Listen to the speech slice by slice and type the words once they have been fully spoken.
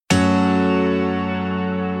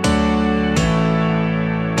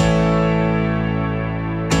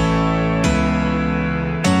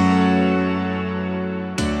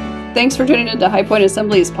Thanks for tuning into High Point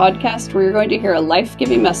Assembly's podcast, where you're going to hear a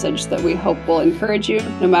life-giving message that we hope will encourage you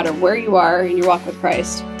no matter where you are in your walk with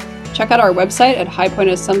Christ. Check out our website at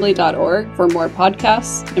highpointassembly.org for more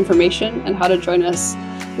podcasts, information, and how to join us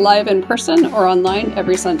live in person or online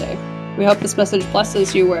every Sunday. We hope this message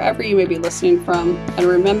blesses you wherever you may be listening from, and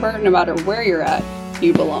remember, no matter where you're at,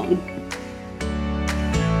 you belong.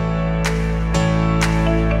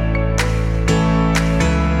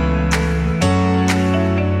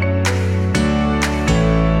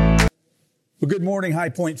 Well, good morning, High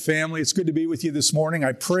Point family. It's good to be with you this morning.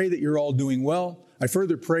 I pray that you're all doing well. I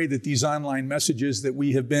further pray that these online messages that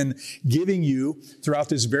we have been giving you throughout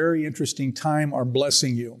this very interesting time are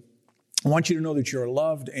blessing you. I want you to know that you're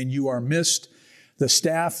loved and you are missed. The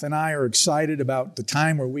staff and I are excited about the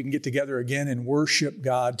time where we can get together again and worship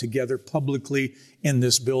God together publicly in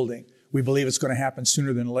this building. We believe it's going to happen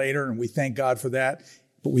sooner than later, and we thank God for that.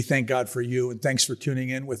 But we thank God for you, and thanks for tuning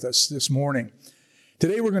in with us this morning.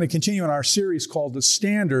 Today we're going to continue in our series called The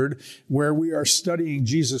Standard, where we are studying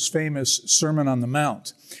Jesus' famous Sermon on the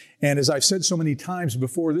Mount. And as I've said so many times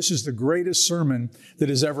before, this is the greatest sermon that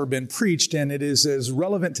has ever been preached, and it is as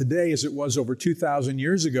relevant today as it was over 2,000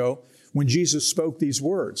 years ago when Jesus spoke these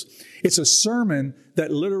words. It's a sermon that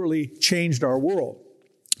literally changed our world.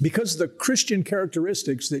 Because the Christian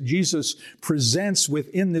characteristics that Jesus presents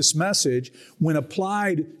within this message, when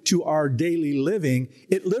applied to our daily living,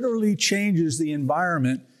 it literally changes the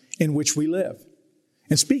environment in which we live.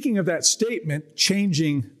 And speaking of that statement,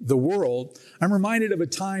 changing the world, I'm reminded of a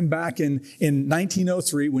time back in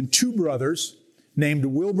 1903 when two brothers named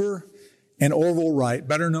Wilbur and Orville Wright,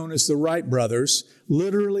 better known as the Wright brothers,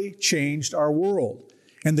 literally changed our world.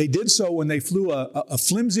 And they did so when they flew a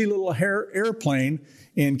flimsy little airplane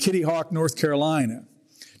in Kitty Hawk, North Carolina.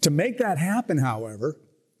 To make that happen, however,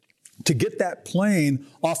 to get that plane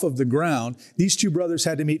off of the ground, these two brothers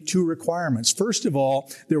had to meet two requirements. First of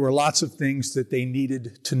all, there were lots of things that they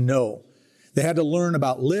needed to know. They had to learn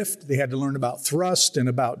about lift, they had to learn about thrust and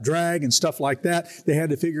about drag and stuff like that. They had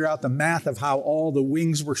to figure out the math of how all the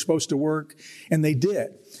wings were supposed to work, and they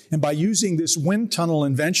did. And by using this wind tunnel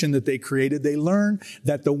invention that they created, they learned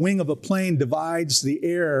that the wing of a plane divides the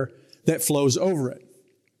air that flows over it.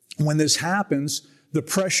 When this happens, the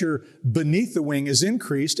pressure beneath the wing is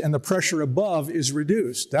increased and the pressure above is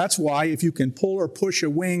reduced. That's why if you can pull or push a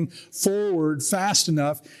wing forward fast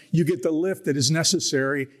enough, you get the lift that is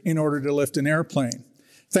necessary in order to lift an airplane.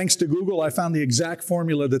 Thanks to Google, I found the exact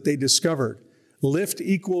formula that they discovered. Lift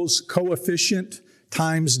equals coefficient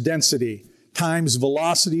times density times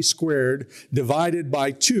velocity squared divided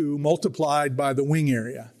by 2 multiplied by the wing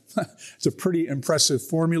area. It's a pretty impressive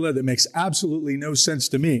formula that makes absolutely no sense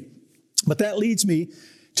to me. But that leads me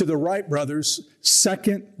to the Wright brothers'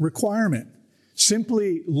 second requirement.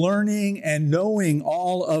 Simply learning and knowing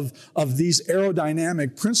all of these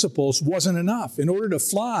aerodynamic principles wasn't enough. In order to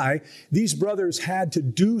fly, these brothers had to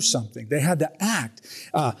do something. They had to act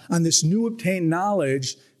on this new obtained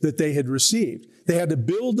knowledge that they had received. They had to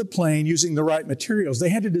build the plane using the right materials. They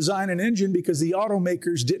had to design an engine because the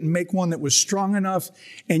automakers didn't make one that was strong enough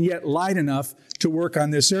and yet light enough to work on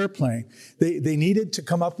this airplane. They needed to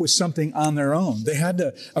come up with something on their own. They had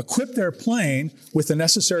to equip their plane with the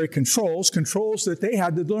necessary controls that they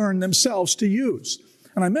had to learn themselves to use.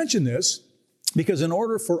 And I mention this because in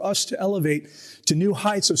order for us to elevate to new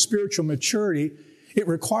heights of spiritual maturity, it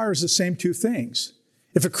requires the same two things.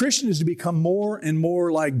 If a Christian is to become more and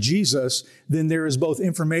more like Jesus, then there is both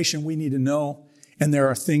information we need to know and there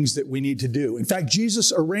are things that we need to do. In fact,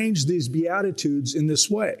 Jesus arranged these Beatitudes in this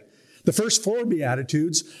way. The first 4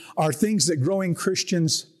 Beatitudes are things that growing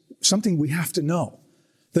Christians, something we have to know.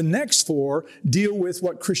 The next 4 deal with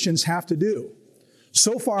what Christians have to do.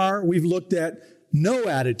 So far, we've looked at know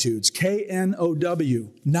attitudes, K-N-O-W,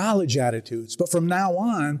 knowledge attitudes. But from now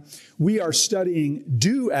on, we are studying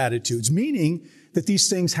do attitudes, meaning that these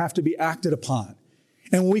things have to be acted upon.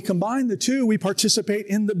 And when we combine the two, we participate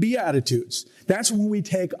in the Beatitudes. That's when we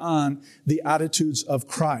take on the attitudes of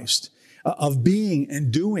Christ, of being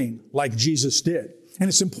and doing like Jesus did. And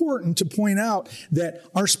it's important to point out that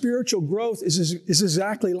our spiritual growth is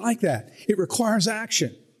exactly like that. It requires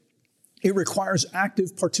action. It requires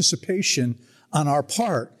active participation on our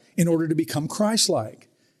part in order to become Christ-like.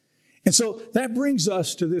 And so that brings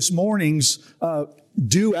us to this morning's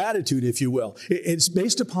do attitude, if you will. It's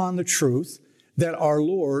based upon the truth that our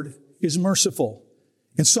Lord is merciful.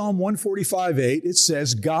 In Psalm 145:8, it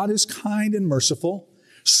says, God is kind and merciful,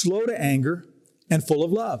 slow to anger, and full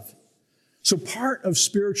of love. So part of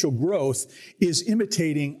spiritual growth is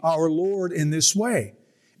imitating our Lord in this way,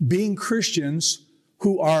 being Christians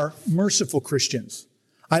who are merciful Christians.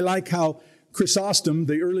 I like how Chrysostom,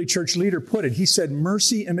 the early church leader, put it. He said,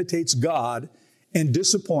 mercy imitates God and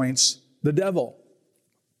disappoints the devil.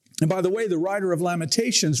 And by the way, the writer of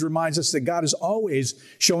Lamentations reminds us that God is always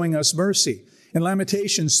showing us mercy. In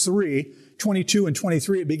Lamentations 3:22 and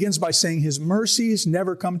 23, it begins by saying, his mercies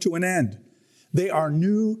never come to an end. They are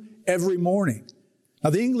new every morning.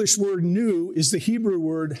 Now, the English word new is the Hebrew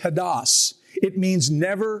word hadas. It means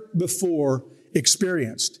never before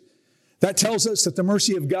experienced. That tells us that the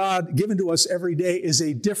mercy of God given to us every day is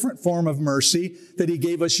a different form of mercy that He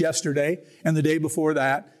gave us yesterday and the day before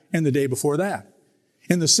that and the day before that.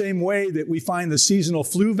 In the same way that we find the seasonal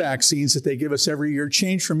flu vaccines that they give us every year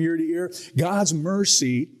change from year to year, God's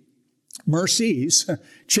mercies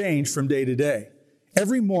change from day to day.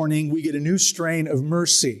 Every morning we get a new strain of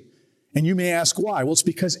mercy. And you may ask why? Well, it's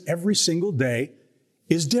because every single day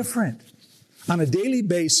is different. On a daily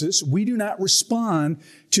basis, we do not respond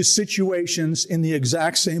to situations in the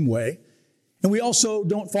exact same way. And we also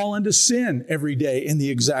don't fall into sin every day in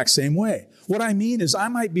the exact same way. What I mean is I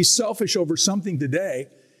might be selfish over something today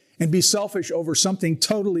and be selfish over something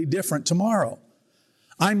totally different tomorrow.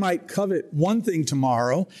 I might covet one thing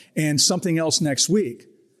tomorrow and something else next week.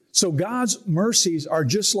 So God's mercies are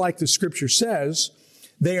just like the Scripture says,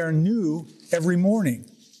 they are new every morning.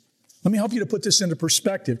 Let me help you to put this into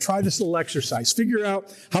perspective. Try this little exercise. Figure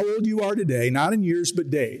out how old you are today, not in years, but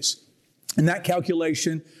days. And that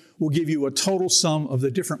calculation will give you a total sum of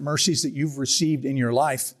the different mercies that you've received in your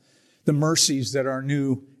life, the mercies that are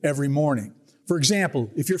new every morning. For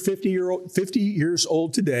example, if you're 50 years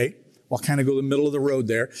old today, I'll kind of go the middle of the road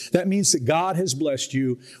there, that means that God has blessed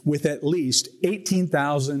you with at least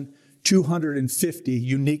 18,250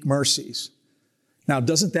 unique mercies. Now,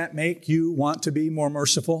 doesn't that make you want to be more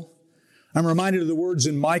merciful? I'm reminded of the words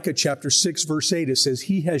in Micah chapter 6, verse 8. It says,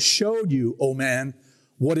 He has showed you, O man,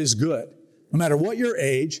 what is good. No matter what your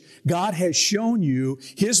age, God has shown you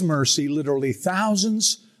His mercy literally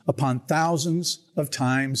thousands upon thousands of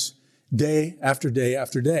times, day after day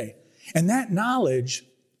after day. And that knowledge,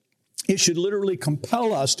 it should literally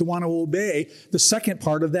compel us to want to obey the second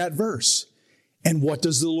part of that verse. And what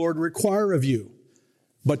does the Lord require of you?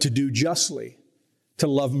 But to do justly, to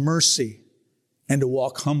love mercy, and to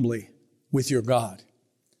walk humbly with your God.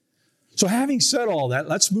 So having said all that,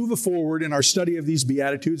 let's move forward in our study of these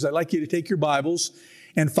Beatitudes. I'd like you to take your Bibles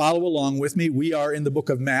and follow along with me. We are in the book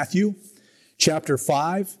of Matthew, chapter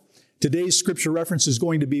 5. Today's scripture reference is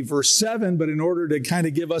going to be verse 7, but in order to kind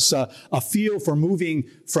of give us a feel for moving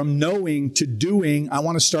from knowing to doing, I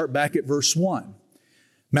want to start back at verse 1.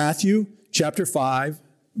 Matthew, chapter 5,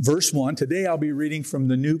 verse 1. Today I'll be reading from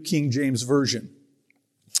the New King James Version.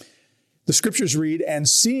 The scriptures read, And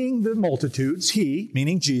seeing the multitudes, He,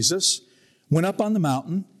 meaning Jesus, went up on the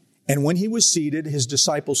mountain, and when He was seated, His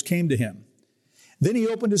disciples came to Him. Then He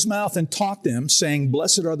opened His mouth and taught them, saying,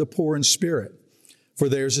 Blessed are the poor in spirit, for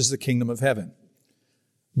theirs is the kingdom of heaven.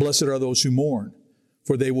 Blessed are those who mourn,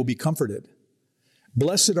 for they will be comforted.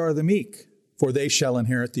 Blessed are the meek, for they shall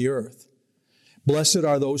inherit the earth. Blessed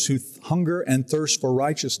are those who hunger and thirst for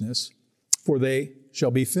righteousness, for they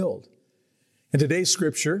shall be filled. In today's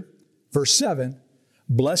scripture, verse 7,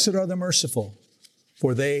 Blessed are the merciful,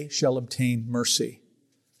 for they shall obtain mercy.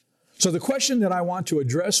 So the question that I want to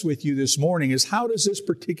address with you this morning is, how does this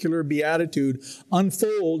particular beatitude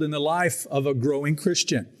unfold in the life of a growing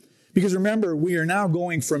Christian? Because remember, we are now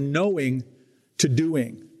going from knowing to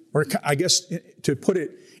doing. Or I guess to put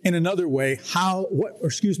it in another way,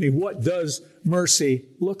 what does mercy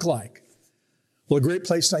look like? Well, a great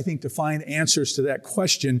place, I think, to find answers to that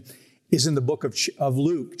question is in the book of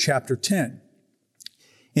Luke, chapter 10.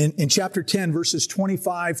 In chapter 10, verses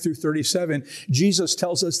 25 through 37, Jesus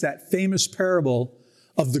tells us that famous parable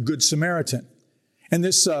of the Good Samaritan. And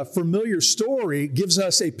this familiar story gives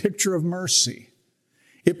us a picture of mercy.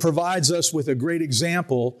 It provides us with a great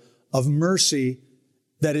example of mercy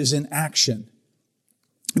that is in action.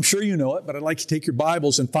 I'm sure you know it, but I'd like you to take your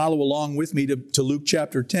Bibles and follow along with me to Luke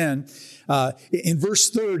chapter 10. In verse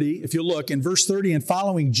 30, if you look, in verse 30 and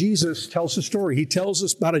following, Jesus tells the story. He tells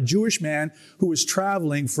us about a Jewish man who was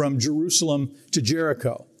traveling from Jerusalem to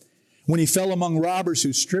Jericho, when he fell among robbers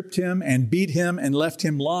who stripped him and beat him and left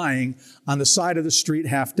him lying on the side of the street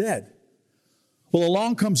half dead. Well,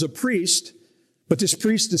 along comes a priest, but this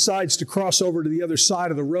priest decides to cross over to the other side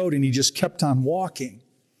of the road, and he just kept on walking.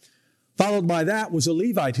 Followed by that was a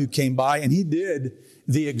Levite who came by, and he did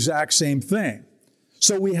the exact same thing.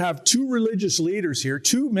 So we have two religious leaders here,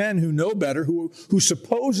 two men who know better, who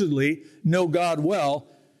supposedly know God well,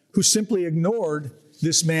 who simply ignored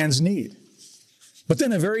this man's need. But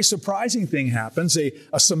then a very surprising thing happens.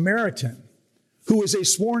 A Samaritan, who was a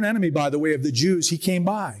sworn enemy, by the way, of the Jews, he came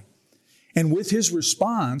by. And with his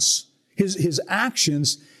response, his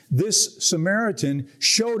actions, this Samaritan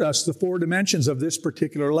showed us the four dimensions of this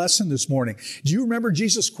particular lesson this morning. Do you remember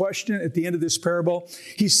Jesus' question at the end of this parable?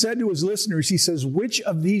 He said to his listeners, he says, which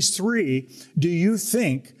of these three do you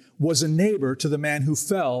think was a neighbor to the man who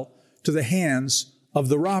fell to the hands of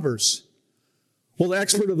the robbers? Well, the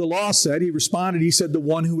expert of the law said, he said, the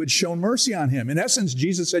one who had shown mercy on him. In essence,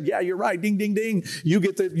 Jesus said, yeah, you're right. Ding, ding, ding. You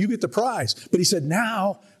get the prize. But he said,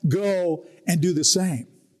 now go and do the same.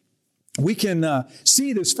 We can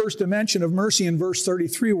see this first dimension of mercy in verse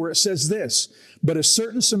 33 where it says this, but a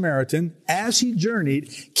certain Samaritan, as he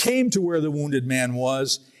journeyed, came to where the wounded man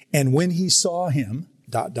was, and when he saw him, ...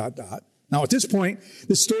 Now at this point,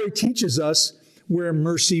 the story teaches us where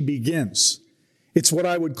mercy begins. It's what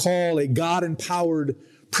I would call a God-empowered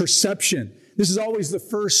perception. This is always the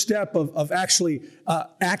first step of actually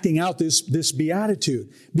acting out this beatitude.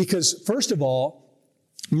 Because first of all,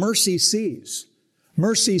 mercy sees.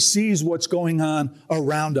 Mercy sees what's going on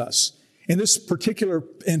around us. In this particular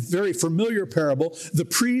and very familiar parable, the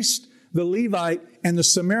priest, the Levite, and the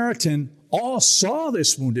Samaritan all saw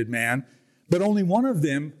this wounded man, but only one of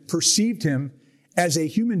them perceived him as a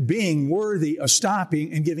human being worthy of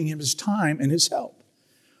stopping and giving him his time and his help.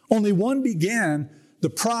 Only one began the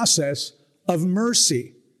process of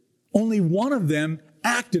mercy. Only one of them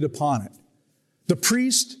acted upon it. The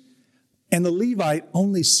priest and the Levite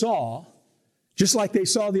only saw, just like they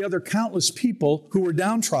saw the other countless people who were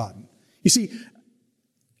downtrodden. You see,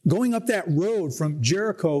 going up that road from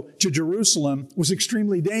Jericho to Jerusalem was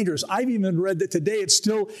extremely dangerous. I've even read that today it's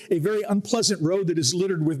still a very unpleasant road that is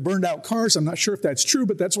littered with burned out cars. I'm not sure if that's true,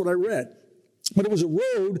 but that's what I read. But it was a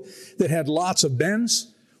road that had lots of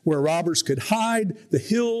bends where robbers could hide. The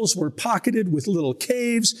hills were pocketed with little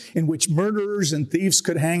caves in which murderers and thieves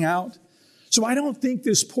could hang out. So I don't think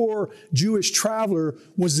this poor Jewish traveler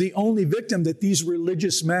was the only victim that these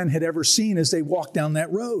religious men had ever seen as they walked down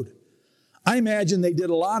that road. I imagine they did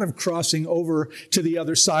a lot of crossing over to the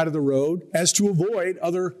other side of the road as to avoid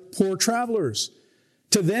other poor travelers.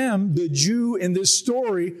 To them, the Jew in this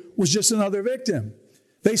story was just another victim.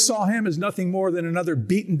 They saw him as nothing more than another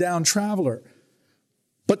beaten down traveler.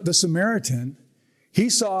 But the Samaritan, he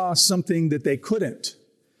saw something that they couldn't.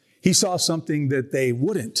 He saw something that they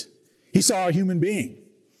wouldn't. He saw a human being.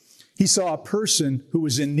 He saw a person who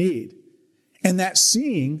was in need. And that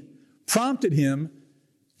seeing prompted him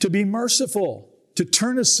to be merciful, to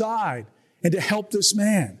turn aside, and to help this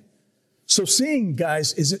man. So seeing,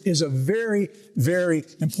 guys, is a very, very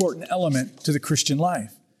important element to the Christian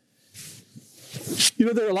life. You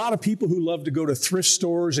know, there are a lot of people who love to go to thrift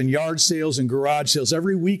stores and yard sales and garage sales.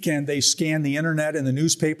 Every weekend they scan the internet and the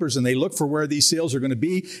newspapers and they look for where these sales are going to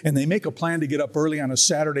be, and they make a plan to get up early on a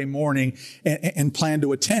Saturday morning and plan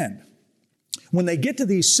to attend. When they get to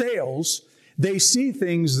these sales, they see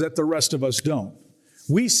things that the rest of us don't.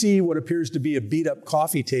 We see what appears to be a beat-up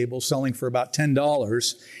coffee table selling for about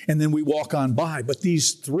 $10, and then we walk on by. But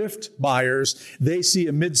these thrift buyers, they see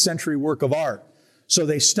a mid-century work of art. So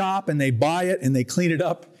they stop and they buy it and they clean it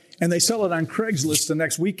up and they sell it on Craigslist the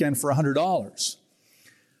next weekend for $100.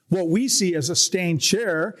 What we see as a stained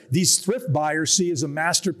chair, these thrift buyers see as a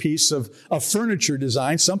masterpiece of furniture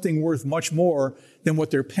design, something worth much more than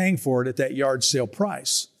what they're paying for it at that yard sale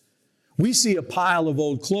price. We see a pile of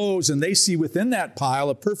old clothes, and they see within that pile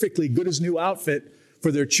a perfectly good as new outfit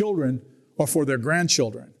for their children or for their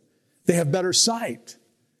grandchildren. They have better sight.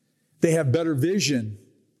 They have better vision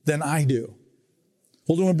than I do.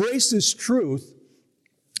 Well, to embrace this truth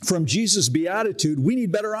from Jesus' beatitude, we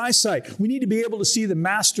need better eyesight. We need to be able to see the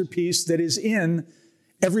masterpiece that is in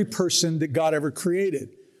every person that God ever created.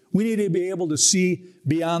 We need to be able to see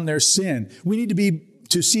beyond their sin. We need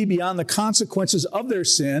to see beyond the consequences of their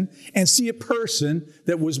sin and see a person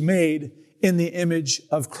that was made in the image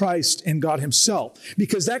of Christ and God Himself.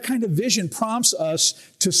 Because that kind of vision prompts us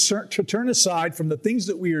to turn aside from the things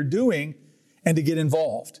that we are doing and to get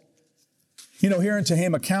involved. You know, here in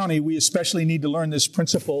Tehama County, we especially need to learn this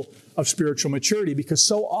principle of spiritual maturity because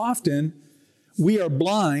so often we are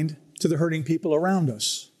blind to the hurting people around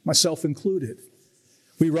us, myself included.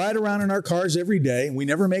 We ride around in our cars every day and we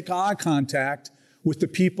never make eye contact with the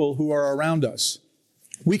people who are around us.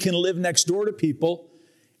 We can live next door to people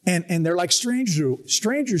and they're like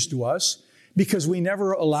strangers to us because we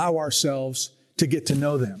never allow ourselves to get to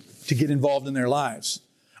know them, to get involved in their lives.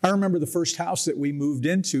 I remember the first house that we moved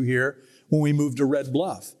into here when we moved to Red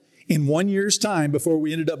Bluff. In 1 year's time, before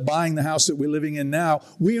we ended up buying the house that we're living in now,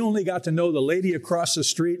 we only got to know the lady across the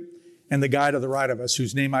street and the guy to the right of us,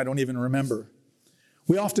 whose name I don't even remember.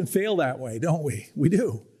 We often fail that way, don't we? We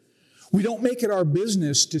do. We don't make it our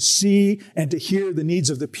business to see and to hear the needs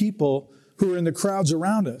of the people who are in the crowds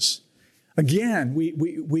around us. Again,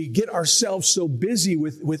 we get ourselves so busy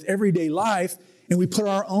with everyday life, and we put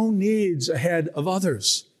our own needs ahead of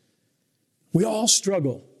others. We all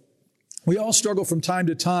struggle. We all struggle from time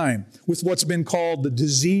to time with what's been called the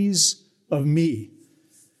disease of me.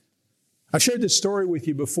 I've shared this story with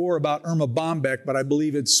you before about Irma Bombeck, but I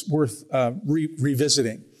believe it's worth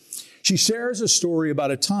revisiting. She shares a story about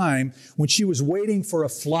a time when she was waiting for a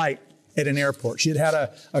flight at an airport. She had had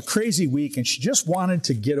a crazy week, and she just wanted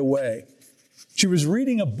to get away. She was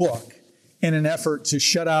reading a book in an effort to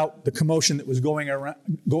shut out the commotion that was going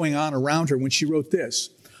on around her when she wrote this.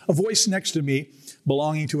 A voice next to me,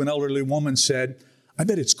 belonging to an elderly woman, said, "I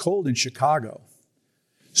bet it's cold in Chicago."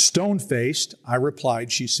 Stone-faced, I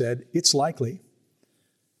replied, she said, "It's likely."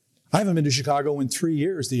 "I haven't been to Chicago in 3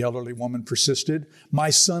 years," the elderly woman persisted. "My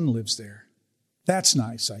son lives there." "That's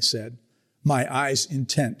nice," I said, my eyes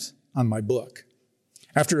intent on my book.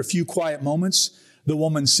 After a few quiet moments, the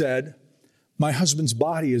woman said, "My husband's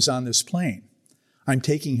body is on this plane. I'm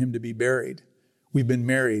taking him to be buried. We've been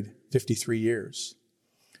married 53 years.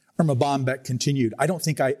 Irma Bombeck continued, "I don't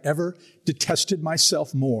think I ever detested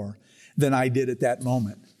myself more than I did at that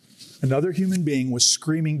moment. Another human being was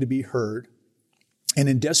screaming to be heard, and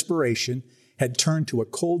in desperation had turned to a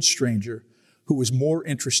cold stranger who was more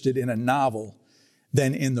interested in a novel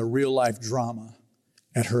than in the real-life drama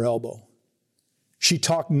at her elbow." She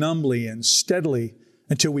talked numbly and steadily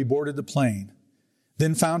until we boarded the plane,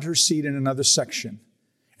 then found her seat in another section.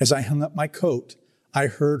 As I hung up my coat, I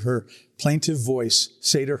heard her plaintive voice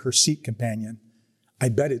say to her seat companion, "I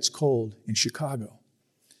bet it's cold in Chicago."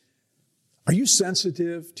 Are you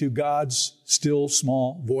sensitive to God's still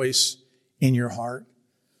small voice in your heart?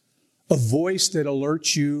 A voice that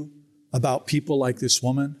alerts you about people like this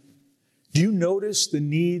woman? Do you notice the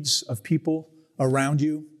needs of people around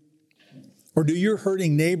you? Or do your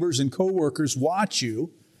hurting neighbors and coworkers watch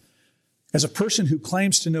you as a person who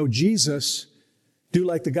claims to know Jesus do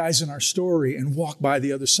like the guys in our story and walk by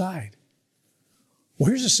the other side? Well,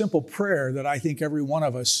 here's a simple prayer that I think every one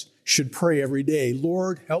of us should pray every day.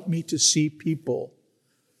 Lord, help me to see people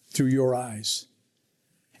through your eyes.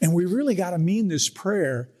 And we really got to mean this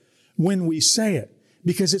prayer when we say it,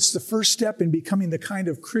 because it's the first step in becoming the kind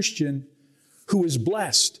of Christian who is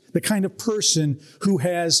blessed, the kind of person who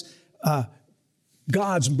has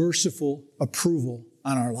God's merciful approval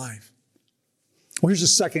on our life. Well, here's a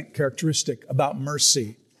second characteristic about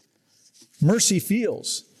mercy. Mercy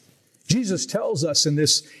feels. Jesus tells us in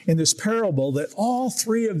this parable that all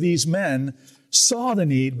three of these men saw the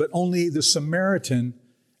need, but only the Samaritan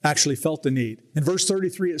actually felt the need. In verse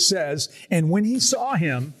 33 it says, "And when he saw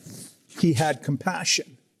him, he had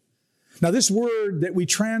compassion." Now this word that we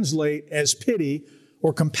translate as pity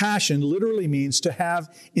or compassion literally means to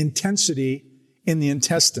have intensity in the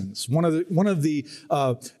intestines. One of the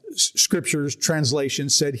scriptures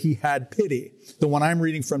translations said he had pity. The one I'm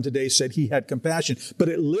reading from today said he had compassion. But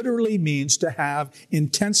it literally means to have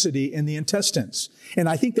intensity in the intestines. And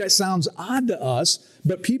I think that sounds odd to us,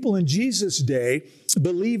 but people in Jesus' day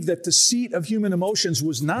believed that the seat of human emotions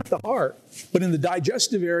was not the heart, but in the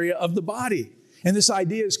digestive area of the body. And this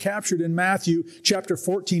idea is captured in Matthew chapter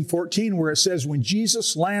 14, where it says, "When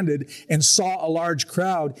Jesus landed and saw a large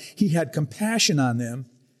crowd, he had compassion on them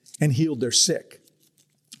and healed their sick."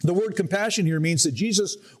 The word compassion here means that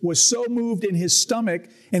Jesus was so moved in his stomach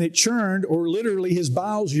and it churned, or literally his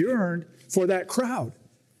bowels yearned for that crowd.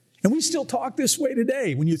 And we still talk this way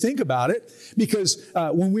today when you think about it, because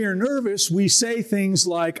when we are nervous, we say things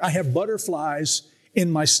like, "I have butterflies in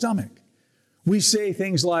my stomach." We say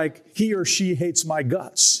things like, "He or she hates my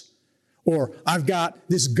guts," or "I've got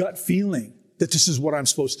this gut feeling that this is what I'm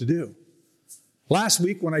supposed to do." Last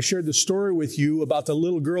week, when I shared the story with you about the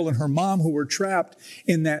little girl and her mom who were trapped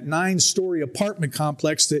in that 9-story apartment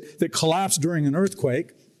complex that collapsed during an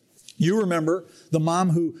earthquake, you remember the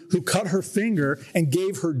mom who cut her finger and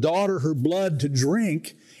gave her daughter her blood to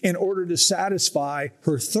drink in order to satisfy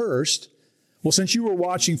her thirst. Well, since you were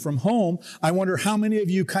watching from home, I wonder how many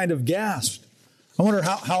of you kind of gasped. I wonder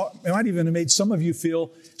how it might even have made some of you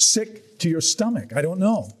feel sick to your stomach. I don't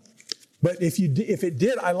know. But if it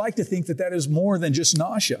did, I like to think that is more than just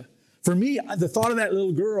nausea. For me, the thought of that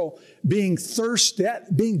little girl being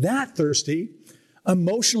that thirsty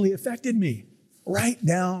emotionally affected me right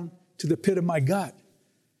down to the pit of my gut.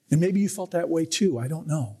 And maybe you felt that way too. I don't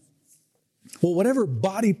know. Well, whatever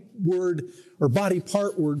body word or body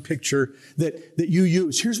part word picture that you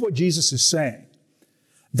use, here's what Jesus is saying.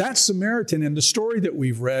 That Samaritan in the story that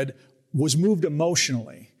we've read was moved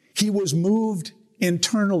emotionally. He was moved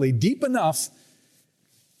internally, deep enough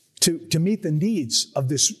to meet the needs of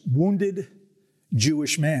this wounded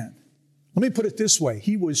Jewish man. Let me put it this way.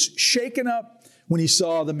 He was shaken up when he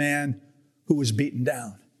saw the man who was beaten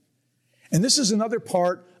down. And this is another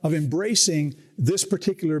part of embracing this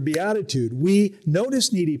particular beatitude. We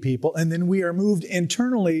notice needy people, and then we are moved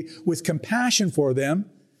internally with compassion for them.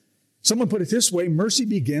 Someone put it this way, mercy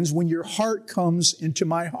begins when your heart comes into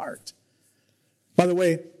my heart. By the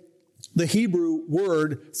way, the Hebrew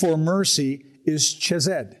word for mercy is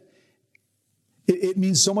chesed. It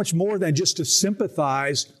means so much more than just to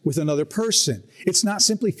sympathize with another person. It's not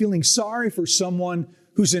simply feeling sorry for someone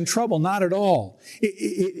who's in trouble, not at all.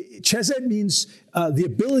 Chesed means the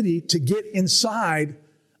ability to get inside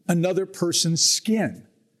another person's skin.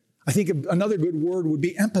 I think another good word would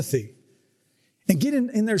be empathy. And get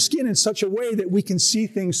in their skin in such a way that we can see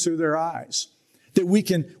things through their eyes, that we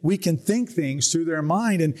can think things through their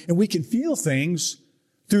mind, and we can feel things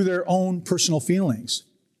through their own personal feelings.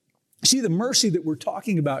 See, the mercy that we're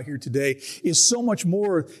talking about here today is so much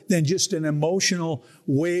more than just an emotional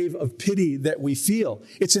wave of pity that we feel.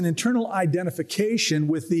 It's an internal identification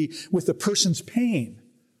with the person's pain,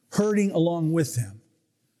 hurting along with them.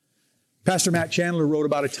 Pastor Matt Chandler wrote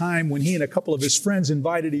about a time when he and a couple of his friends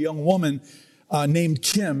invited a young woman named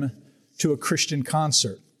Kim to a Christian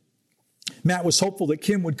concert. Matt was hopeful that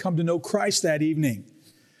Kim would come to know Christ that evening.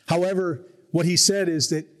 However, what he said is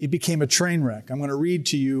that it became a train wreck. I'm going to read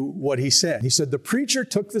to you what he said. He said, the preacher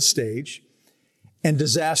took the stage and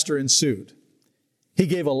disaster ensued. He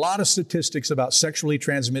gave a lot of statistics about sexually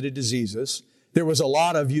transmitted diseases. There was a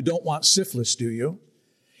lot of, you don't want syphilis, do you?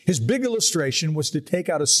 His big illustration was to take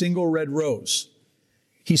out a single red rose.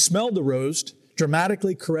 He smelled the rose,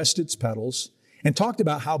 dramatically caressed its petals, and talked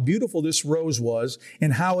about how beautiful this rose was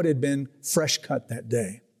and how it had been fresh cut that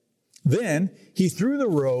day. Then he threw the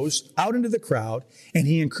rose out into the crowd, and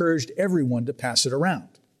he encouraged everyone to pass it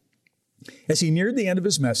around. As he neared the end of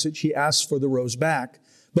his message, he asked for the rose back,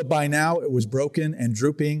 but by now it was broken and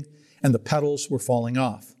drooping, and the petals were falling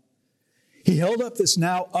off. He held up this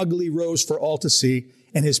now ugly rose for all to see,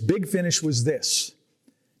 and his big finish was this.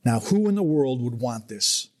 Now, who in the world would want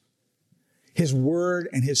this? His word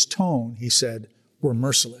and his tone, he said, were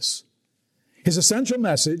merciless. His essential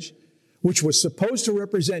message, which was supposed to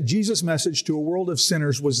represent Jesus' message to a world of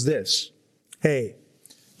sinners, was this. Hey,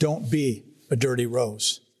 don't be a dirty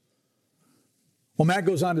rose. Well, Matt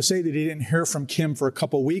goes on to say that he didn't hear from Kim for a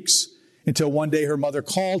couple weeks until one day her mother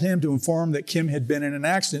called him to inform him that Kim had been in an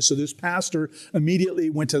accident. So this pastor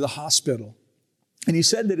immediately went to the hospital. And he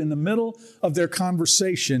said that in the middle of their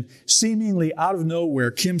conversation, seemingly out of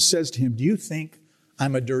nowhere, Kim says to him, do you think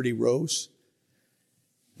I'm a dirty rose?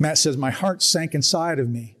 Matt says, my heart sank inside of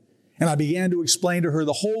me. And I began to explain to her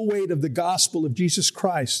the whole weight of the gospel of Jesus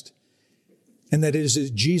Christ, and that it is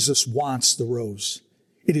Jesus wants the rose.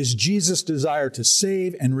 It is Jesus' desire to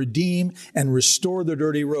save and redeem and restore the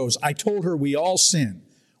dirty rose. I told her we all sin.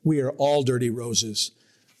 We are all dirty roses,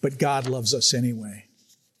 but God loves us anyway.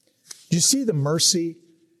 Do you see the mercy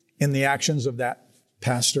in the actions of that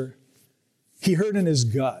pastor? He heard in his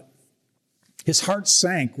gut. His heart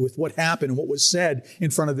sank with what happened, what was said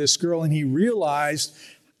in front of this girl, and he realized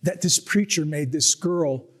that this preacher made this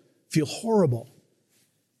girl feel horrible.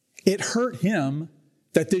 It hurt him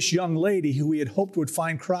that this young lady who he had hoped would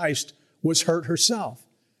find Christ was hurt herself.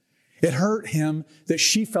 It hurt him that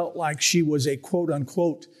she felt like she was a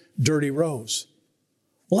quote-unquote dirty rose.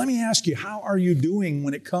 Well, let me ask you, how are you doing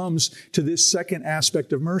when it comes to this second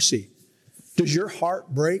aspect of mercy? Does your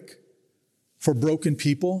heart break for broken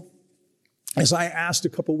people? As I asked a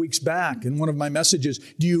couple weeks back in one of my messages,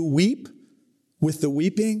 do you weep with the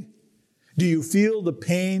weeping? Do you feel the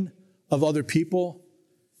pain of other people?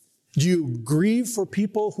 Do you grieve for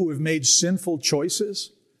people who have made sinful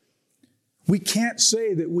choices? We can't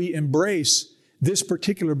say that we embrace this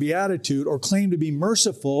particular beatitude or claim to be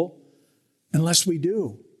merciful unless we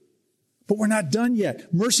do. But we're not done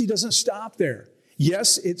yet. Mercy doesn't stop there.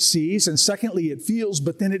 Yes, it sees, and secondly, it feels,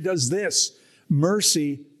 but then it does this.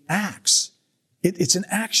 Mercy acts. It's an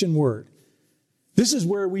action word. This is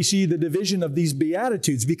where we see the division of these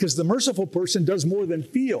beatitudes, because the merciful person does more than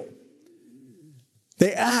feel.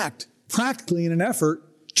 They act practically in an effort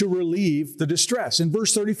to relieve the distress. In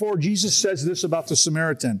verse 34, Jesus says this about the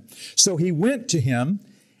Samaritan. So he went to him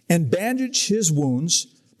and bandaged his wounds,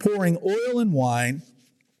 pouring oil and wine,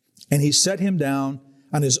 and he set him down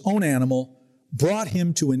on his own animal, brought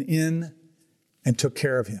him to an inn, and took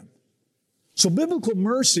care of him. So biblical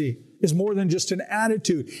mercy is more than just an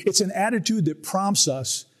attitude. It's an attitude that prompts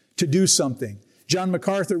us to do something. John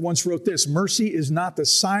MacArthur once wrote this, mercy is not the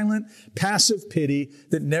silent, passive pity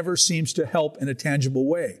that never seems to help in a tangible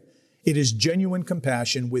way. It is genuine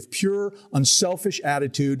compassion with pure, unselfish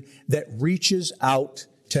attitude that reaches out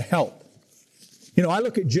to help. I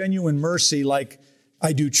look at genuine mercy like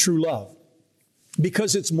I do true love,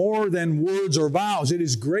 because it's more than words or vows. It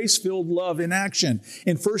is grace-filled love in action.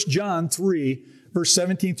 In 1 John 3, verse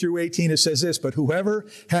 17 through 18, it says this, "But whoever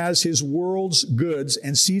has his world's goods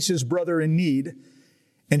and sees his brother in need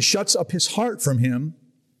and shuts up his heart from him,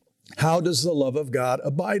 how does the love of God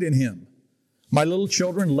abide in him? My little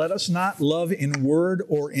children, let us not love in word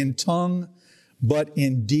or in tongue, but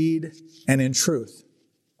in deed and in truth."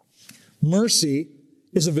 Mercy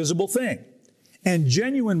is a visible thing. And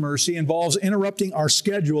genuine mercy involves interrupting our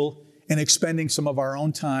schedule and expending some of our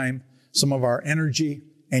own time, some of our energy,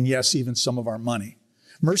 and yes, even some of our money.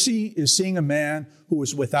 Mercy is seeing a man who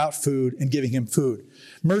is without food and giving him food.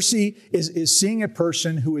 Mercy is seeing a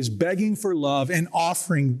person who is begging for love and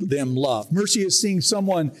offering them love. Mercy is seeing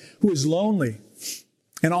someone who is lonely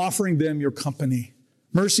and offering them your company.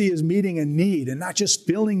 Mercy is meeting a need and not just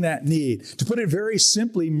filling that need. To put it very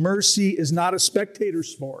simply, mercy is not a spectator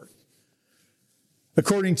sport.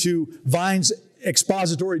 According to Vine's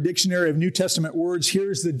Expository Dictionary of New Testament Words,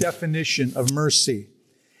 here's the definition of mercy: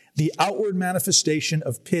 the outward manifestation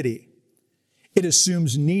of pity. It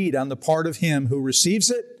assumes need on the part of him who receives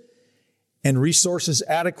it and resources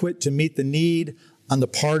adequate to meet the need on the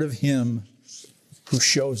part of him who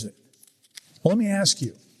shows it. Well, let me ask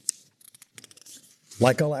you,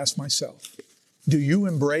 like I'll ask myself, do you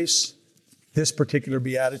embrace this particular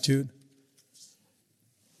beatitude?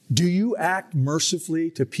 Do you act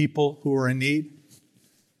mercifully to people who are in need?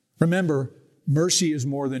 Remember, mercy is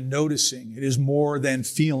more than noticing. It is more than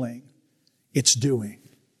feeling. It's doing.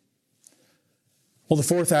 Well, the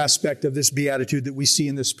fourth aspect of this beatitude that we see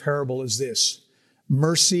in this parable is this: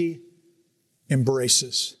 mercy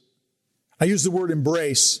embraces. I use the word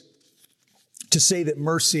embrace to say that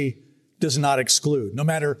mercy does not exclude. No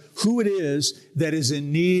matter who it is that is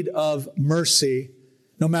in need of mercy,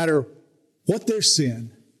 no matter what their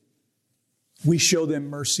sin, we show them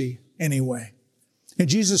mercy anyway. In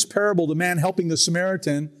Jesus' parable, the man helping the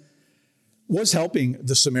Samaritan was helping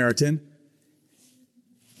the Samaritan,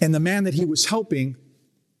 and the man that he was helping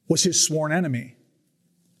was his sworn enemy,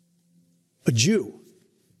 a Jew.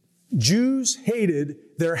 Jews hated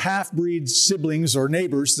their half-breed siblings or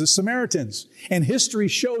neighbors, the Samaritans. And history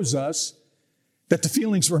shows us that the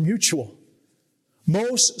feelings were mutual.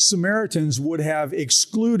 Most Samaritans would have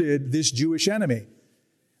excluded this Jewish enemy.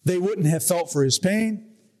 They wouldn't have felt for his pain,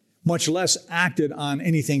 much less acted on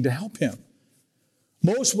anything to help him.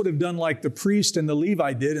 Most would have done like the priest and the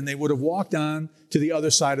Levite did, and they would have walked on to the other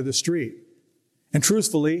side of the street. And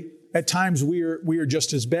truthfully, at times we are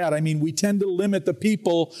just as bad. I mean, we tend to limit the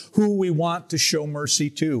people who we want to show mercy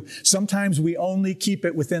to. Sometimes we only keep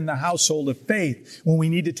it within the household of faith when we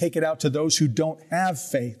need to take it out to those who don't have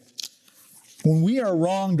faith. When we are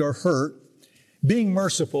wronged or hurt, being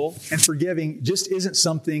merciful and forgiving just isn't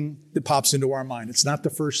something that pops into our mind. It's not the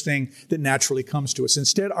first thing that naturally comes to us.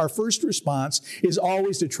 Instead, our first response is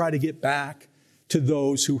always to try to get back to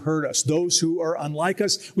those who hurt us, those who are unlike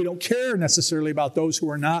us. We don't care necessarily about those who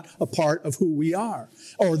are not a part of who we are,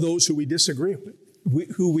 or those who we disagree with.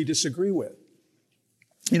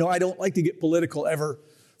 I don't like to get political ever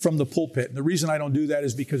from the pulpit. And the reason I don't do that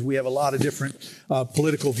is because we have a lot of different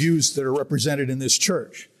political views that are represented in this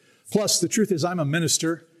church. Plus, the truth is I'm a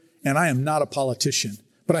minister and I am not a politician.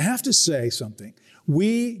 But I have to say something.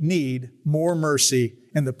 We need more mercy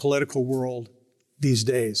in the political world these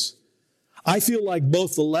days. I feel like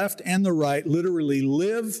both the left and the right literally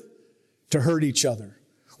live to hurt each other.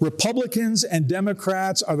 Republicans and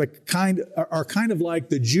Democrats are kind of like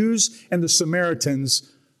the Jews and the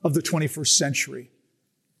Samaritans of the 21st century.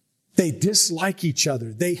 They dislike each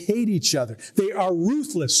other. They hate each other. They are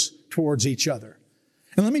ruthless towards each other.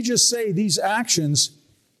 And let me just say, these actions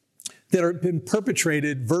that have been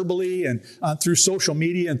perpetrated verbally and through social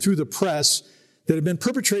media and through the press that have been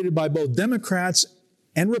perpetrated by both Democrats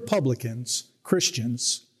and Republicans,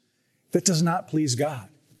 Christians, that does not please God.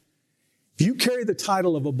 If you carry the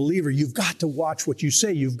title of a believer, you've got to watch what you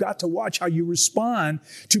say. You've got to watch how you respond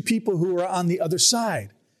to people who are on the other side.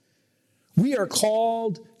 We are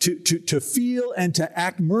called to feel and to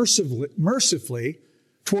act mercifully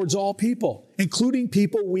towards all people, including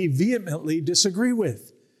people we vehemently disagree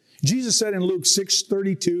with. Jesus said in Luke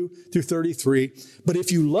 6:32 through 33, "But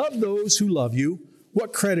if you love those who love you,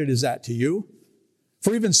 what credit is that to you?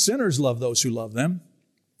 For even sinners love those who love them.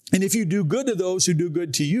 And if you do good to those who do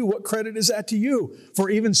good to you, what credit is that to you? For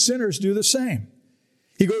even sinners do the same."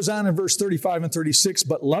 He goes on in verse 35 and 36,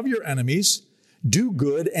 "But love your enemies, do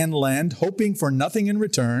good and lend, hoping for nothing in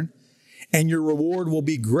return, and your reward will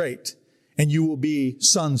be great, and you will be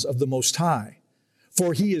sons of the Most High.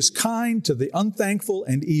 For he is kind to the unthankful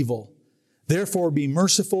and evil. Therefore be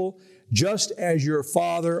merciful, just as your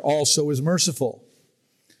Father also is merciful.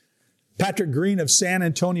 Patrick Green of San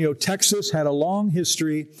Antonio, Texas, had a long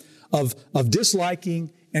history of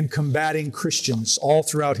disliking and combating Christians all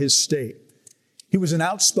throughout his state. He was an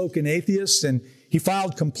outspoken atheist, and he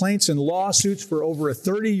filed complaints and lawsuits for over a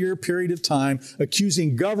 30-year period of time,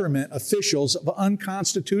 accusing government officials of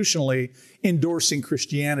unconstitutionally endorsing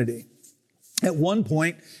Christianity. At one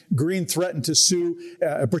point, Green threatened to sue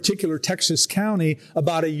a particular Texas county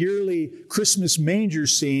about a yearly Christmas manger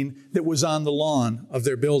scene that was on the lawn of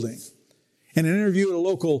their building. In an interview at a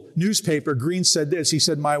local newspaper, Green said this. He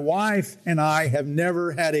said, "My wife and I have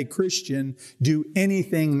never had a Christian do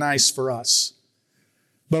anything nice for us."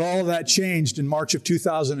 But all of that changed in March of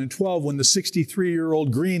 2012 when the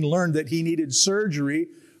 63-year-old Green learned that he needed surgery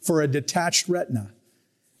for a detached retina.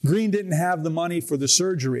 Green didn't have the money for the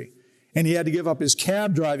surgery, and he had to give up his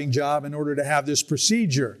cab driving job in order to have this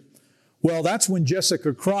procedure. Well, that's when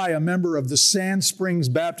Jessica Cry, a member of the Sand Springs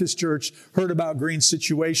Baptist Church, heard about Green's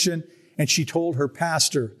situation, and she told her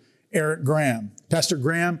pastor, Eric Graham. Pastor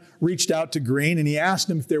Graham reached out to Green, and he asked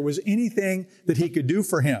him if there was anything that he could do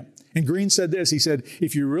for him. And Green said this. He said,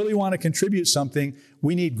 "If you really want to contribute something,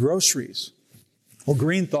 we need groceries." Well,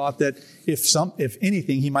 Green thought that if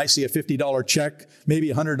anything, he might see a $50 check, maybe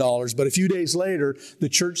 $100. But a few days later, the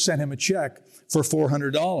church sent him a check for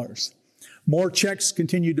 $400. More checks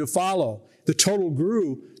continued to follow. The total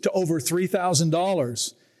grew to over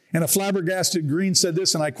 $3,000. And a flabbergasted Green said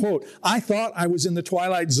this, and I quote, "I thought I was in the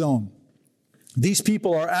twilight zone. These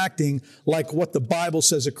people are acting like what the Bible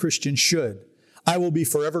says a Christian should. I will be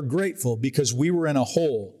forever grateful because we were in a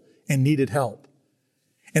hole and needed help."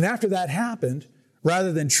 And after that happened,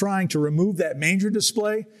 rather than trying to remove that manger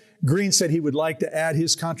display, Green said he would like to add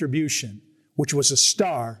his contribution, which was a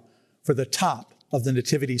star for the top of the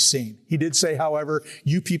nativity scene. He did say, however,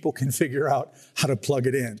 you people can figure out how to plug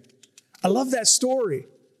it in. I love that story.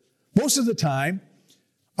 Most of the time,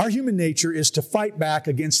 our human nature is to fight back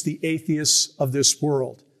against the atheists of this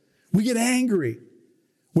world. We get angry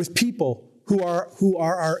with people who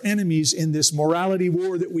are our enemies in this morality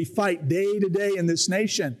war that we fight day to day in this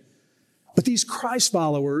nation. But these Christ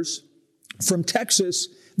followers from Texas,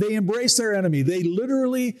 they embraced their enemy. They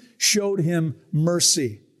literally showed him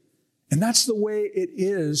mercy. And that's the way it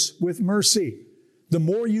is with mercy. The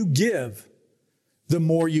more you give, the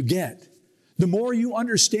more you get. The more you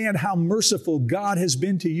understand how merciful God has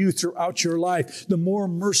been to you throughout your life, the more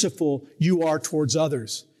merciful you are towards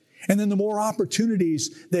others. And then the more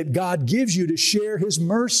opportunities that God gives you to share His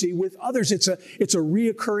mercy with others. It's a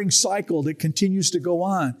reoccurring cycle that continues to go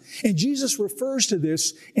on. And Jesus refers to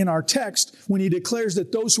this in our text when He declares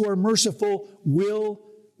that those who are merciful will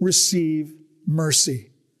receive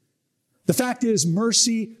mercy. The fact is,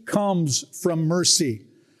 mercy comes from mercy.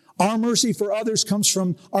 Our mercy for others comes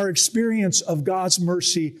from our experience of God's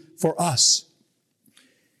mercy for us.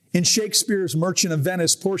 In Shakespeare's Merchant of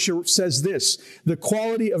Venice, Portia says this, "The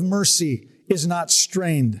quality of mercy is not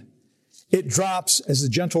strained. It drops as the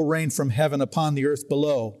gentle rain from heaven upon the earth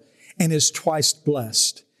below and is twice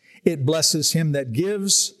blessed. It blesses him that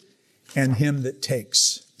gives and him that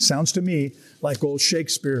takes." Sounds to me like old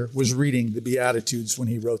Shakespeare was reading the Beatitudes when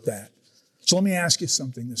he wrote that. So let me ask you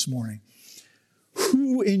something this morning.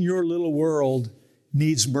 Who in your little world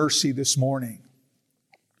needs mercy this morning?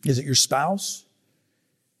 Is it your spouse?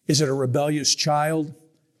 Is it a rebellious child?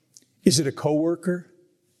 Is it a coworker?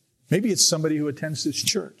 Maybe it's somebody who attends this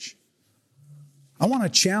church. I want to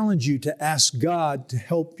challenge you to ask God to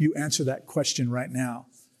help you answer that question right now.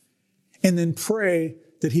 And then pray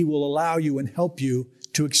that He will allow you and help you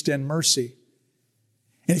to extend mercy.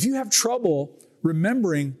 And if you have trouble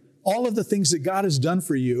remembering all of the things that God has done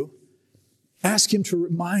for you, ask Him to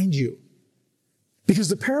remind you. Because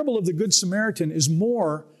the parable of the Good Samaritan is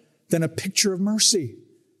more than a picture of mercy.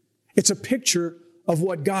 It's a picture of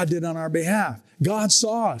what God did on our behalf. God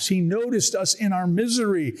saw us. He noticed us in our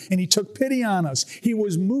misery, and He took pity on us. He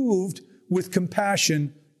was moved with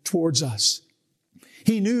compassion towards us.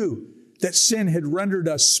 He knew that sin had rendered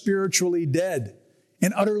us spiritually dead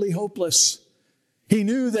and utterly hopeless. He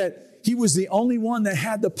knew that He was the only one that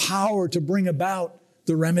had the power to bring about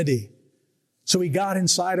the remedy. So He got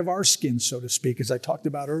inside of our skin, so to speak, as I talked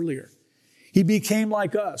about earlier. He became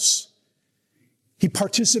like us. He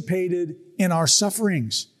participated in our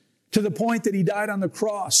sufferings to the point that He died on the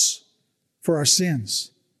cross for our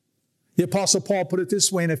sins. The Apostle Paul put it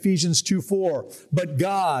this way in Ephesians 2:4, "But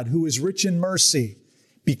God, who is rich in mercy,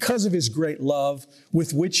 because of His great love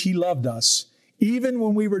with which He loved us, even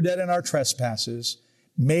when we were dead in our trespasses,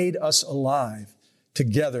 made us alive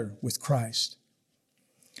together with Christ."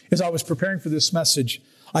 As I was preparing for this message,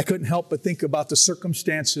 I couldn't help but think about the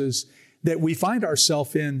circumstances that we find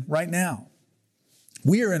ourselves in right now.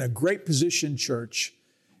 We are in a great position, church,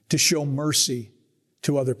 to show mercy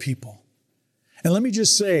to other people. And let me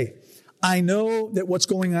just say, I know that what's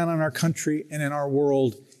going on in our country and in our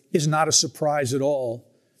world is not a surprise at all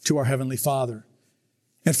to our Heavenly Father.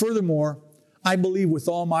 And furthermore, I believe with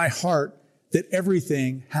all my heart that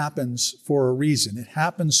everything happens for a reason. It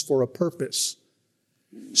happens for a purpose.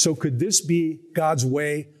 So could this be God's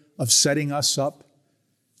way of setting us up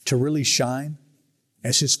to really shine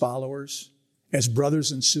as His followers, as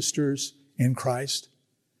brothers and sisters in Christ?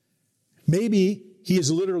 Maybe He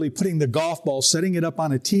is literally putting the golf ball, setting it up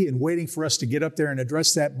on a tee and waiting for us to get up there and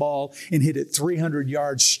address that ball and hit it 300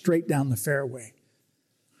 yards straight down the fairway.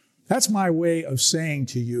 That's my way of saying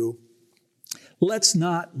to you, let's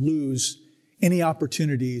not lose any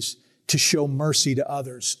opportunities to show mercy to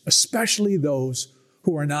others, especially those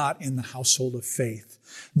who are not in the household of faith,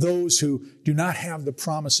 those who do not have the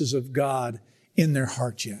promises of God in their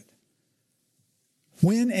heart yet.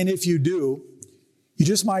 When and if you do, you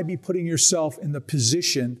just might be putting yourself in the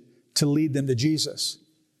position to lead them to Jesus.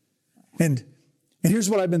 And here's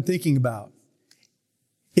what I've been thinking about.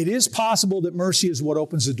 It is possible that mercy is what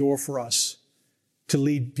opens the door for us to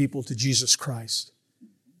lead people to Jesus Christ.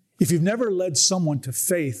 If you've never led someone to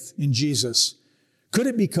faith in Jesus, could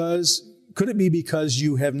it be because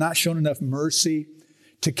you have not shown enough mercy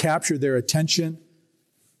to capture their attention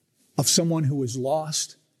of someone who is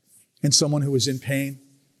lost and someone who is in pain?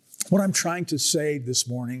 What I'm trying to say this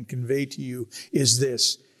morning, convey to you, is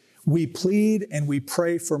this. We plead and we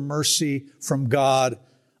pray for mercy from God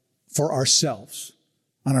for ourselves,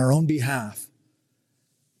 on our own behalf,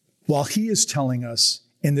 while He is telling us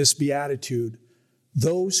in this beatitude,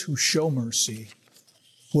 those who show mercy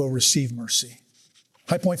will receive mercy.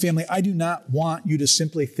 High Point family, I do not want you to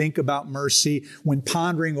simply think about mercy when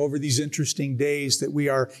pondering over these interesting days that we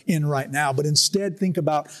are in right now, but instead think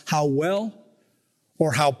about how well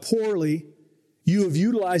or how poorly you have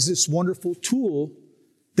utilized this wonderful tool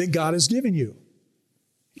that God has given you.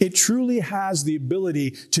 It truly has the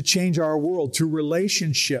ability to change our world through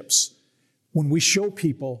relationships when we show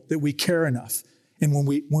people that we care enough and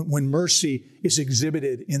when mercy is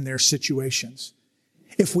exhibited in their situations.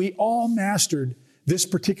 If we all mastered this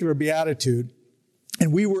particular beatitude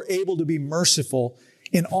and we were able to be merciful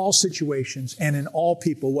in all situations and in all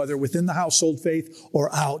people, whether within the household faith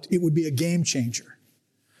or out, it would be a game changer.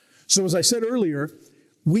 So as I said earlier,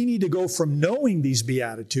 we need to go from knowing these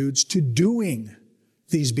beatitudes to doing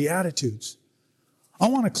these beatitudes. I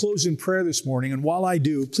want to close in prayer this morning, and while I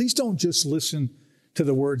do, please don't just listen to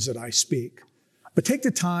the words that I speak, but take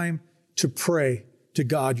the time to pray to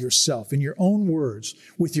God yourself in your own words,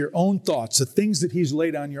 with your own thoughts, the things that He's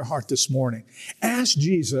laid on your heart this morning. Ask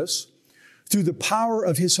Jesus, through the power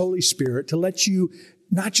of His Holy Spirit, to let you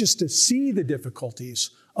not just to see the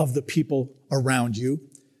difficulties of the people around you,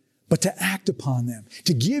 but to act upon them,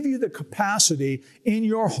 to give you the capacity in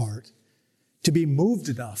your heart to be moved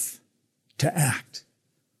enough to act.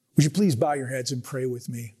 Would you please bow your heads and pray with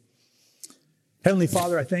me? Heavenly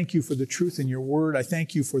Father, I thank You for the truth in Your word. I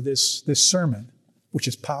thank You for this sermon, which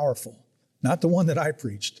is powerful. Not the one that I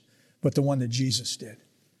preached, but the one that Jesus did.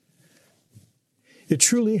 It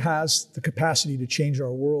truly has the capacity to change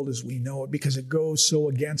our world as we know it, because it goes so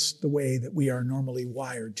against the way that we are normally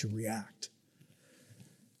wired to react.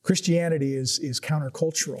 Christianity is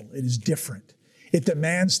countercultural. It is different. It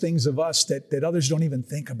demands things of us that others don't even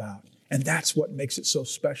think about. And that's what makes it so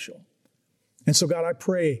special. And so, God, I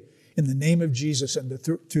pray in the name of Jesus and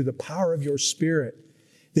through the power of Your Spirit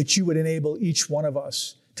that You would enable each one of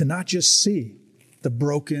us to not just see the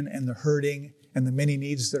broken and the hurting and the many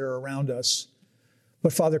needs that are around us,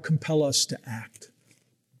 but, Father, compel us to act.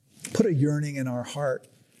 Put a yearning in our heart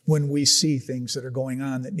when we see things that are going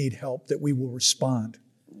on that need help, that we will respond.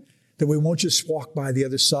 That we won't just walk by the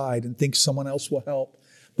other side and think someone else will help,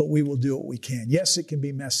 but we will do what we can. Yes, it can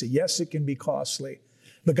be messy. Yes, it can be costly.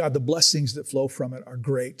 But God, the blessings that flow from it are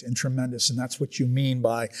great and tremendous. And that's what You mean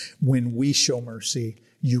by when we show mercy,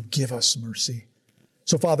 You give us mercy.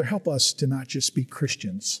 So Father, help us to not just be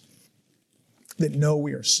Christians that know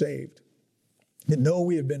we are saved, that know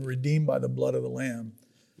we have been redeemed by the blood of the Lamb,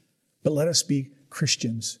 but let us be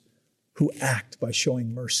Christians who act by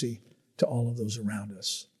showing mercy to all of those around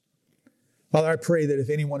us. Father, I pray that if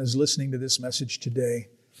anyone is listening to this message today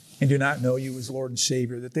and do not know You as Lord and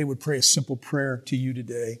Savior, that they would pray a simple prayer to You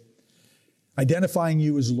today, identifying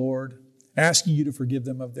You as Lord, asking You to forgive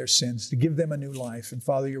them of their sins, to give them a new life. And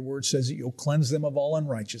Father, Your word says that You'll cleanse them of all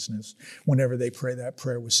unrighteousness whenever they pray that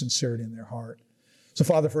prayer with sincerity in their heart. So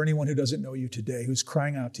Father, for anyone who doesn't know You today, who's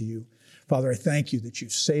crying out to You, Father, I thank you that you're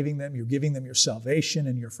saving them, you're giving them your salvation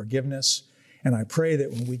and your forgiveness. And I pray that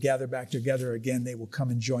when we gather back together again, they will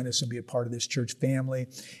come and join us and be a part of this church family,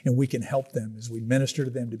 and we can help them as we minister to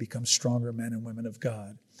them to become stronger men and women of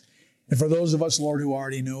God. And for those of us, Lord, who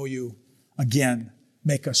already know you, again,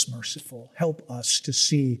 make us merciful. Help us to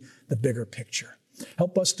see the bigger picture.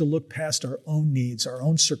 Help us to look past our own needs, our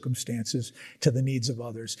own circumstances, to the needs of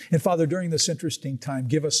others. And Father, during this interesting time,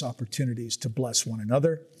 give us opportunities to bless one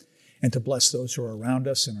another and to bless those who are around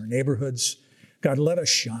us in our neighborhoods. God, let us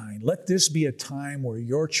shine. Let this be a time where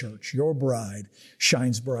your church, your bride,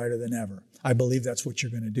 shines brighter than ever. I believe that's what you're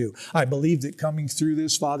going to do. I believe that coming through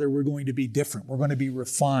this, Father, we're going to be different. We're going to be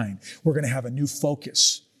refined. We're going to have a new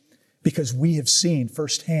focus because we have seen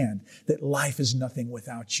firsthand that life is nothing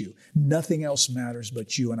without you. Nothing else matters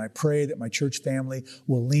but you. And I pray that my church family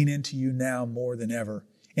will lean into you now more than ever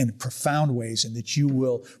in profound ways, and that you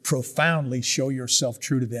will profoundly show yourself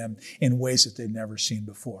true to them in ways that they've never seen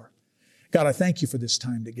before. God, I thank you for this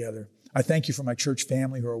time together. I thank you for my church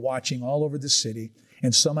family who are watching all over the city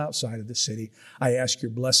and some outside of the city. I ask your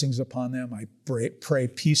blessings upon them. I pray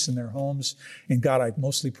peace in their homes. And God, I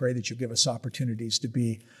mostly pray that you give us opportunities to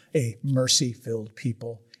be a mercy-filled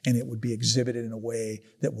people, and it would be exhibited in a way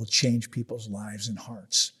that will change people's lives and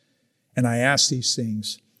hearts. And I ask these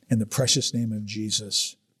things in the precious name of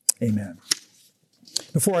Jesus. Amen.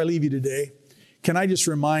 Before I leave you today, can I just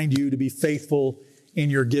remind you to be faithful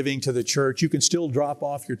in your giving to the church? You can still drop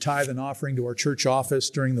off your tithe and offering to our church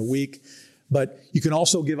office during the week, but you can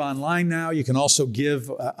also give online now. You can also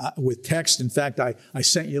give with text. In fact, I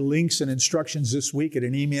sent you links and instructions this week at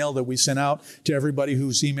an email that we sent out to everybody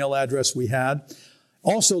whose email address we had.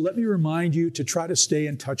 Also, let me remind you to try to stay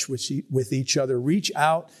in touch with each other. Reach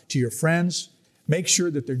out to your friends. Make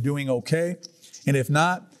sure that they're doing okay. And if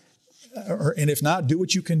not, do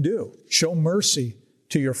what you can do. Show mercy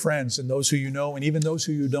to your friends and those who you know, and even those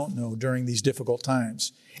who you don't know during these difficult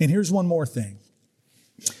times. And here's one more thing.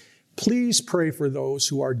 Please pray for those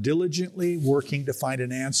who are diligently working to find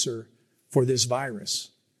an answer for this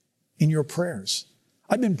virus in your prayers.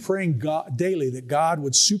 I've been praying daily that God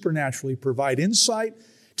would supernaturally provide insight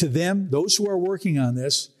to them, those who are working on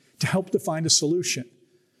this, to help to find a solution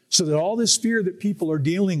so that all this fear that people are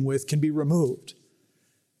dealing with can be removed.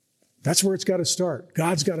 That's where it's got to start.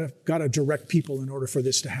 God's got to direct people in order for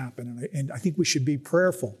this to happen. And I think we should be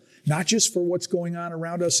prayerful, not just for what's going on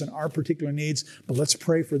around us and our particular needs, but let's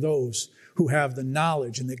pray for those who have the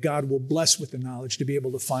knowledge and that God will bless with the knowledge to be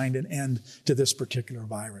able to find an end to this particular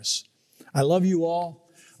virus. I love you all.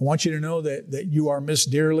 I want you to know that you are missed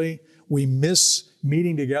dearly. We miss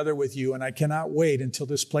meeting together with you, and I cannot wait until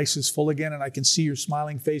this place is full again and I can see your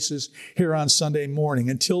smiling faces here on Sunday morning.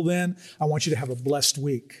 Until then, I want you to have a blessed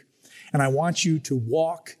week. And I want you to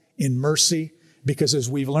walk in mercy, because as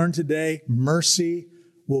we've learned today, mercy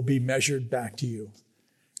will be measured back to you.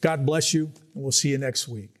 God bless you, and we'll see you next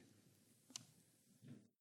week.